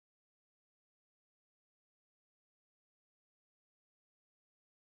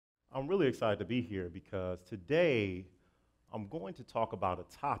I'm really excited to be here because today I'm going to talk about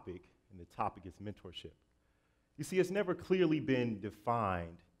a topic, and the topic is mentorship. You see, it's never clearly been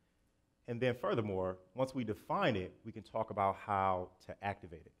defined, and then furthermore, once we define it, we can talk about how to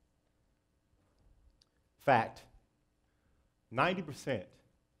activate it. Fact, 90%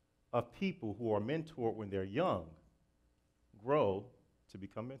 of people who are mentored when they're young grow to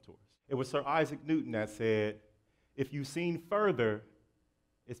become mentors. It was Sir Isaac Newton that said, if you've seen further,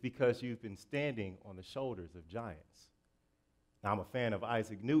 it's because you've been standing on the shoulders of giants. Now, I'm a fan of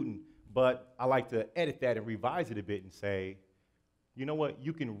Isaac Newton, but I like to edit that and revise it a bit and say, you know what?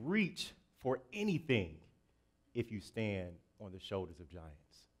 You can reach for anything if you stand on the shoulders of giants.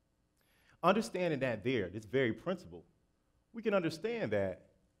 Understanding that this very principle, we can understand that,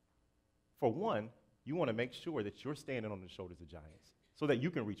 for one, you want to make sure that you're standing on the shoulders of giants so that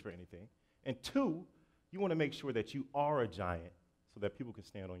you can reach for anything. And two, you want to make sure that you are a giant so that people can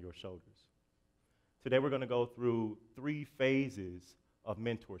stand on your shoulders. Today we're going to go through 3 phases of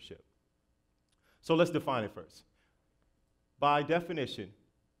mentorship. So let's define it first. By definition,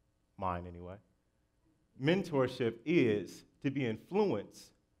 mine anyway, mentorship is to be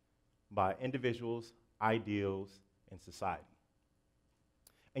influenced by individuals, ideals, and society.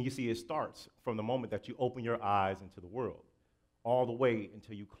 And you see, it starts from the moment that you open your eyes into the world, all the way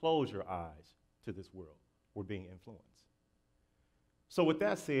until you close your eyes to this world. We're being influenced. So with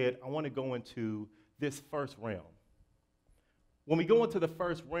that said, I want to go into this first realm. When we go into the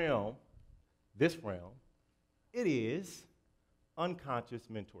first realm, this realm, it is unconscious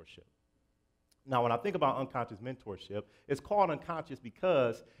mentorship. Now, when I think about unconscious mentorship, it's called unconscious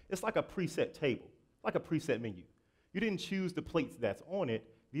because it's like a preset table, like a preset menu. You didn't choose the plates that's on it.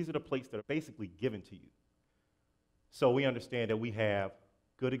 These are the plates that are basically given to you. So we understand that we have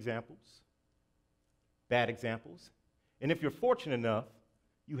good examples, bad examples, and if you're fortunate enough,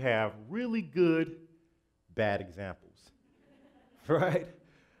 you have really good bad examples, right?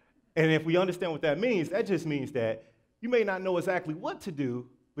 And if we understand what that means, that just means that you may not know exactly what to do,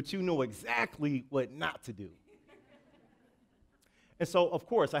 but you know exactly what not to do. And so, of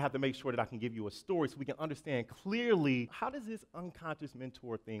course, I have to make sure that I can give you a story so we can understand clearly, how does this unconscious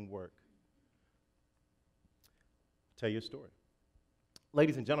mentor thing work? I'll tell you a story.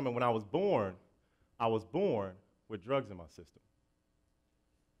 Ladies and gentlemen, when I was born with drugs in my system.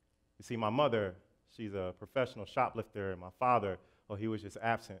 You see, my mother, she's a professional shoplifter, and my father, he was just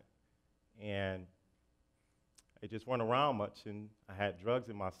absent. And they just weren't around much, and I had drugs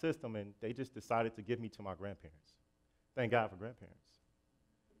in my system, and they just decided to give me to my grandparents. Thank God for grandparents.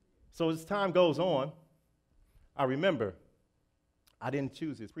 So as time goes on, I remember I didn't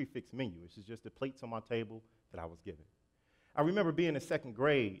choose this prefix menu. It's just the plates on my table that I was given. I remember being in 2nd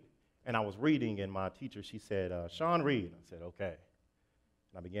grade, and I was reading, and my teacher, she said, Shawn, read. I said, okay.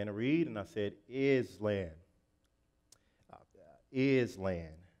 And I began to read, and I said, is land. Is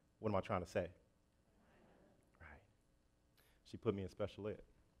land. What am I trying to say? Right. She put me in special ed.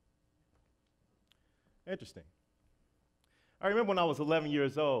 Interesting. I remember when I was 11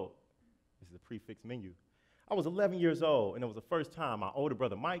 years old, this is a prefix menu. I was 11 years old, and it was the first time my older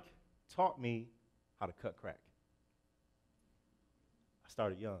brother, Mike, taught me how to cut crack. I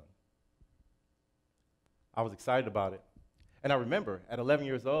started young. I was excited about it. And I remember at 11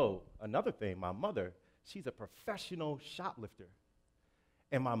 years old, another thing, my mother, she's a professional shoplifter.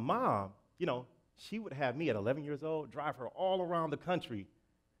 And my mom, she would have me at 11 years old drive her all around the country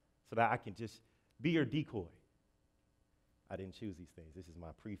so that I can just be her decoy. I didn't choose these things. This is my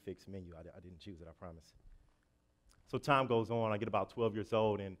prefix menu. I didn't choose it, I promise. So time goes on. I get about 12 years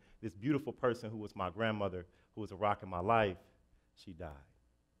old, and this beautiful person who was my grandmother, who was a rock in my life, she died.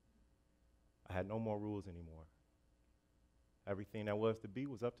 I had no more rules anymore. Everything that was to be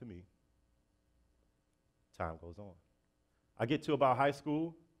was up to me. Time goes on. I get to about high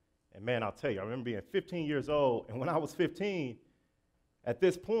school, and man, I'll tell you, I remember being 15 years old, and when I was 15, at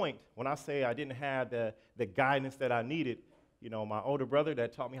this point, when I say I didn't have the guidance that I needed, my older brother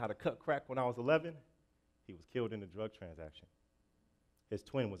that taught me how to cut crack when I was 11, he was killed in a drug transaction. His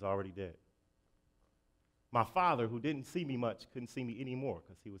twin was already dead. My father, who didn't see me much, couldn't see me anymore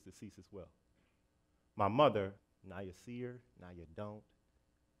because he was deceased as well. My mother, now you see her, now you don't.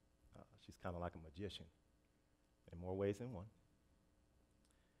 She's kind of like a magician in more ways than one.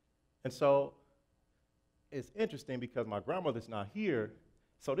 And so it's interesting because my grandmother's not here,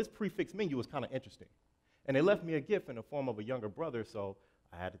 so this prefix menu was kind of interesting. And they left me a gift in the form of a younger brother, so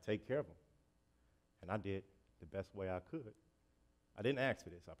I had to take care of him. And I did the best way I could. I didn't ask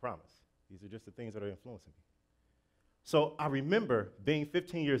for this, I promise. These are just the things that are influencing me. So I remember being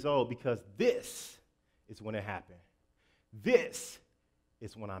 15 years old because this is when it happened. This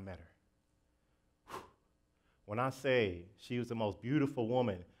is when I met her. When I say she was the most beautiful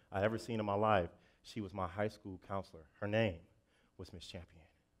woman I'd ever seen in my life, she was my high school counselor. Her name was Miss Champion.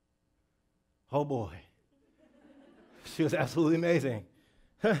 Oh boy. She was absolutely amazing.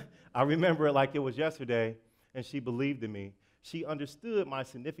 I remember it like it was yesterday, and she believed in me. She understood my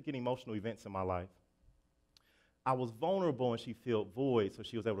significant emotional events in my life. I was vulnerable and she filled voids, so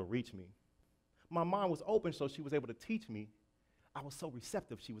she was able to reach me. My mind was open, so she was able to teach me. I was so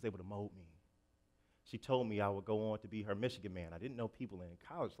receptive, she was able to mold me. She told me I would go on to be her Michigan man. I didn't know people in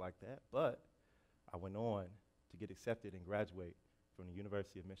college like that, but I went on to get accepted and graduate from the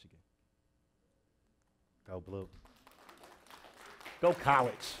University of Michigan. Go Blue. Go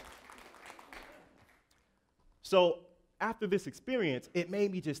college. So after this experience, it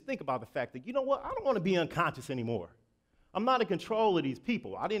made me just think about the fact that, you know what, I don't want to be unconscious anymore. I'm not in control of these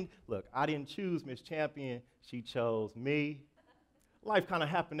people. I didn't choose Miss Champion, she chose me. Life kind of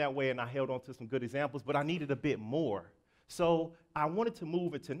happened that way, and I held on to some good examples, but I needed a bit more. So I wanted to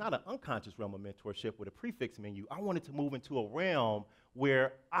move into not an unconscious realm of mentorship with a prefix menu. I wanted to move into a realm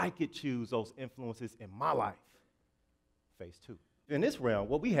where I could choose those influences in my life. Phase 2. In this realm,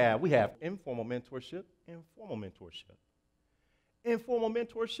 what we have informal mentorship and formal mentorship. Informal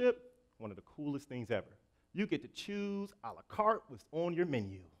mentorship, one of the coolest things ever. You get to choose a la carte what's on your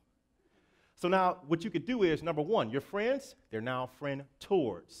menu. So now what you could do is, number one, your friends, they're now friend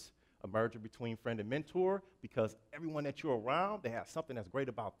tours. A merger between friend and mentor, because everyone that you're around, they have something that's great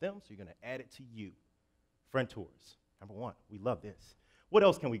about them, so you're going to add it to you. Friend tours, number one. We love this. What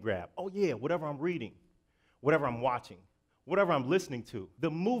else can we grab? Oh yeah, whatever I'm reading, whatever I'm watching, whatever I'm listening to,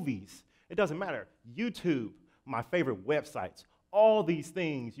 the movies, it doesn't matter. YouTube, my favorite websites, all these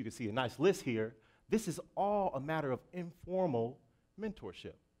things, you can see a nice list here. This is all a matter of informal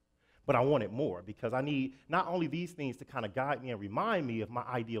mentorship. But I want it more, because I need not only these things to kind of guide me and remind me of my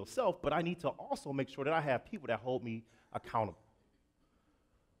ideal self, but I need to also make sure that I have people that hold me accountable.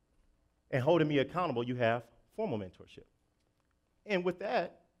 And holding me accountable, you have formal mentorship. And with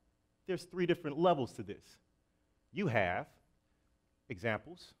that, there's 3 different levels to this. You have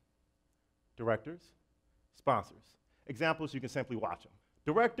examples, directors, sponsors. Examples, you can simply watch them.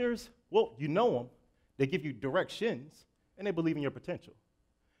 Directors, well, you know them. They give you directions, and they believe in your potential.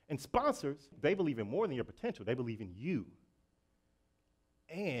 And sponsors, they believe in more than your potential. They believe in you.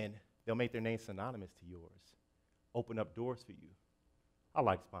 And they'll make their name synonymous to yours, open up doors for you. I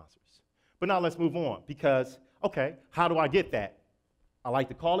like sponsors. But now let's move on, because, okay, how do I get that? I like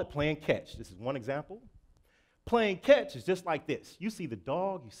to call it playing catch. This is one example. Playing catch is just like this. You see the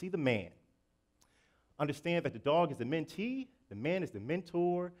dog, you see the man. Understand that the dog is the mentee, the man is the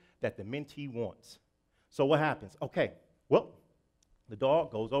mentor that the mentee wants. So what happens? Okay, well, the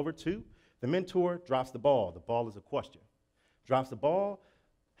dog goes over to the mentor, drops the ball. The ball is a question. Drops the ball,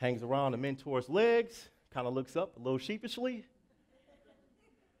 hangs around the mentor's legs, kind of looks up a little sheepishly.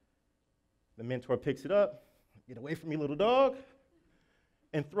 The mentor picks it up, get away from me, little dog,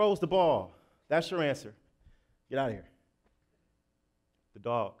 and throws the ball. That's your answer. Get out of here. The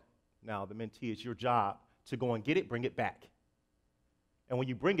dog, now the mentee, it's your job to go and get it, bring it back. And when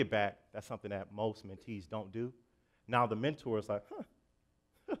you bring it back, that's something that most mentees don't do. Now the mentor is like,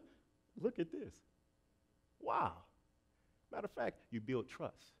 look at this. Wow. Matter of fact, you build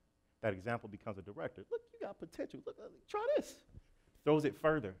trust. That example becomes a director. Look, you got potential. Look, try this. Throws it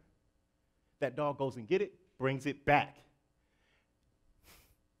further. That dog goes and get it, brings it back.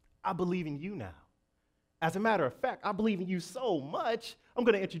 I believe in you now. As a matter of fact, I believe in you so much, I'm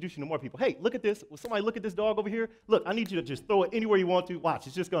going to introduce you to more people. Hey, look at this. Will somebody look at this dog over here? Look, I need you to just throw it anywhere you want to. Watch,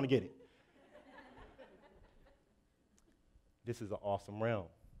 it's just going to get it. This is an awesome realm.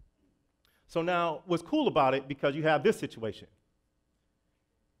 So now, what's cool about it, because you have this situation.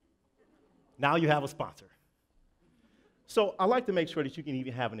 Now you have a sponsor. So I like to make sure that you can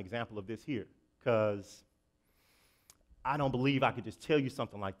even have an example of this here, because I don't believe I could just tell you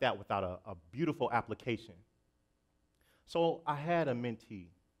something like that without a beautiful application. So I had a mentee.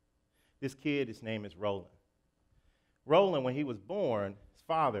 This kid, his name is Roland. Roland, when he was born, his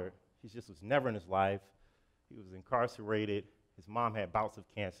father, he just was never in his life. He was incarcerated. His mom had bouts of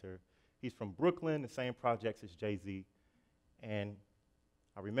cancer. He's from Brooklyn, the same projects as Jay-Z. And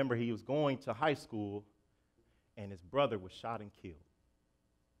I remember he was going to high school, and his brother was shot and killed.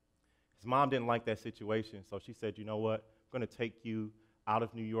 His mom didn't like that situation, so she said, you know what, I'm going to take you out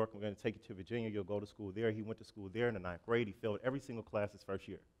of New York. I'm going to take you to Virginia. You'll go to school there. He went to school there in the 9th grade. He failed every single class his first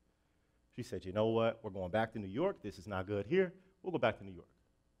year. She said, you know what, we're going back to New York. This is not good here. We'll go back to New York.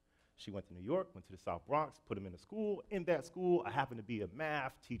 She went to New York, went to the South Bronx, put him in a school. In that school, I happened to be a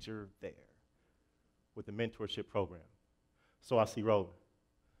math teacher there with the mentorship program. So I see Roland.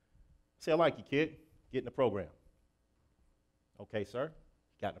 Say, I like you, kid. Get in the program. Okay, sir.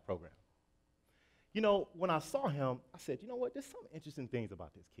 Got in the program. You know, when I saw him, I said, you know what, there's some interesting things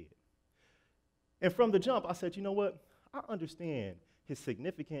about this kid. And from the jump, I said, you know what, I understand his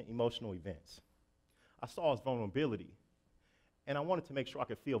significant emotional events. I saw his vulnerability, and I wanted to make sure I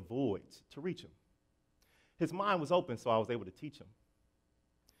could fill voids to reach him. His mind was open, so I was able to teach him.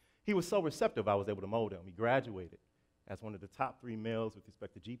 He was so receptive, I was able to mold him. He graduated as one of the top 3 males with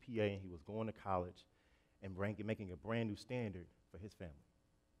respect to GPA, and he was going to college and making a brand new standard for his family.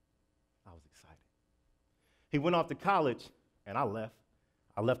 I was excited. He went off to college, and I left.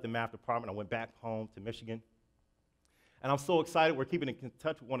 I left the math department. I went back home to Michigan. And I'm so excited. We're keeping in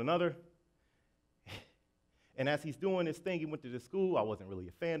touch with one another. And as he's doing this thing, he went to this school. I wasn't really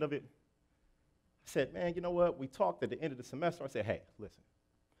a fan of it. I said, man, you know what? We talked at the end of the semester. I said, hey, listen,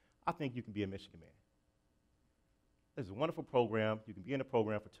 I think you can be a Michigan man. This is a wonderful program. You can be in the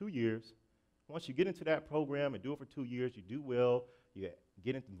program for 2 years. Once you get into that program and do it for 2 years, you do well, you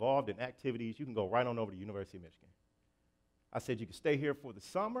get involved in activities, you can go right on over to the University of Michigan. I said you could stay here for the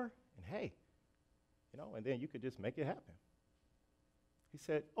summer, and hey, you know, and then you could just make it happen. He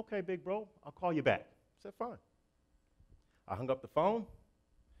said, okay, big bro, I'll call you back. I said, fine. I hung up the phone.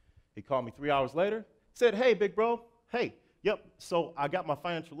 He called me 3 hours later, said, hey, big bro, hey, yep, so I got my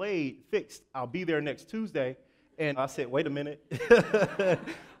financial aid fixed. I'll be there next Tuesday. And I said, wait a minute.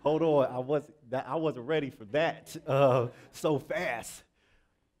 Hold on, I wasn't ready for that so fast.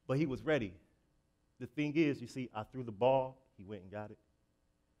 But he was ready. The thing is, you see, I threw the ball, he went and got it.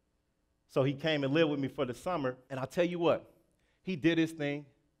 So he came and lived with me for the summer, and I'll tell you what, he did his thing.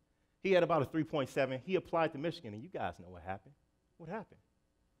 He had about a 3.7. He applied to Michigan, and you guys know what happened. What happened?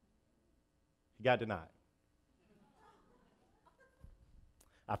 He got denied.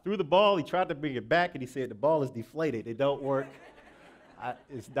 I threw the ball, he tried to bring it back, and he said, the ball is deflated, it don't work.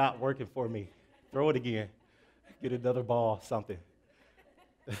 It's not working for me. Throw it again. Get another ball, something.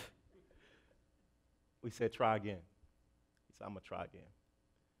 We said, try again. He said, I'm going to try again.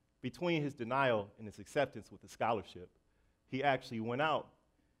 Between his denial and his acceptance with the scholarship, he actually went out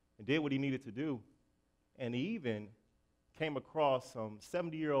and did what he needed to do, and he even came across some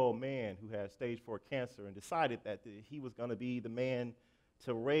 70-year-old man who had stage 4 cancer and decided that he was going to be the man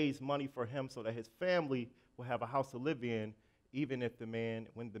to raise money for him so that his family will have a house to live in, even if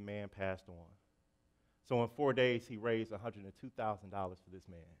when the man passed on. So in 4 days, he raised $102,000 for this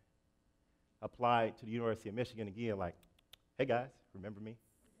man. Applied to the University of Michigan again, like, hey guys, remember me?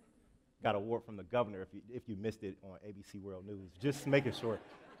 Got an award from the governor if you missed it on ABC World News. Just making sure.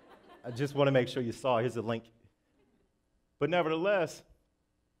 I just want to make sure you saw. Here's a link. But nevertheless,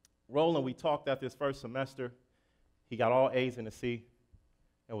 Roland, we talked after his first semester. He got all A's and a C.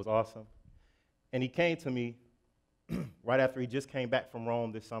 It was awesome. And he came to me right after he just came back from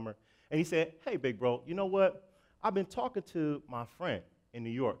Rome this summer, and he said, hey, big bro, you know what? I've been talking to my friend in New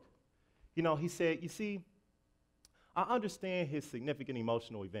York. You know, he said, you see, I understand his significant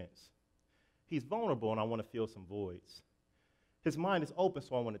emotional events. He's vulnerable, and I want to fill some voids. His mind is open,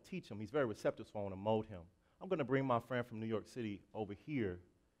 so I want to teach him. He's very receptive, so I want to mold him. I'm going to bring my friend from New York City over here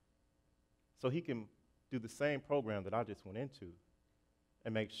so he can do the same program that I just went into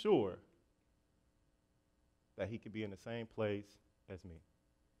and make sure that he could be in the same place as me.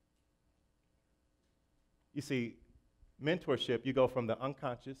 You see, mentorship, you go from the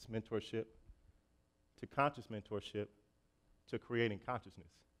unconscious mentorship to conscious mentorship to creating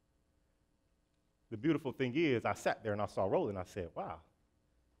consciousness. The beautiful thing is, I sat there and I saw Roland, and I said, wow,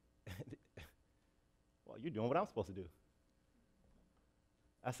 well, you're doing what I'm supposed to do.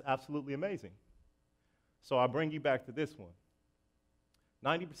 That's absolutely amazing. So I bring you back to this one.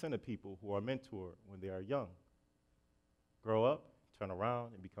 90% of people who are mentored when they are young grow up, turn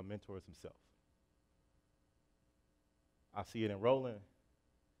around, and become mentors themselves. I see it in Roland,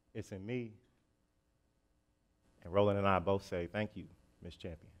 it's in me, and Roland and I both say, thank you, Ms.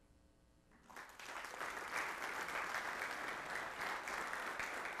 Champion.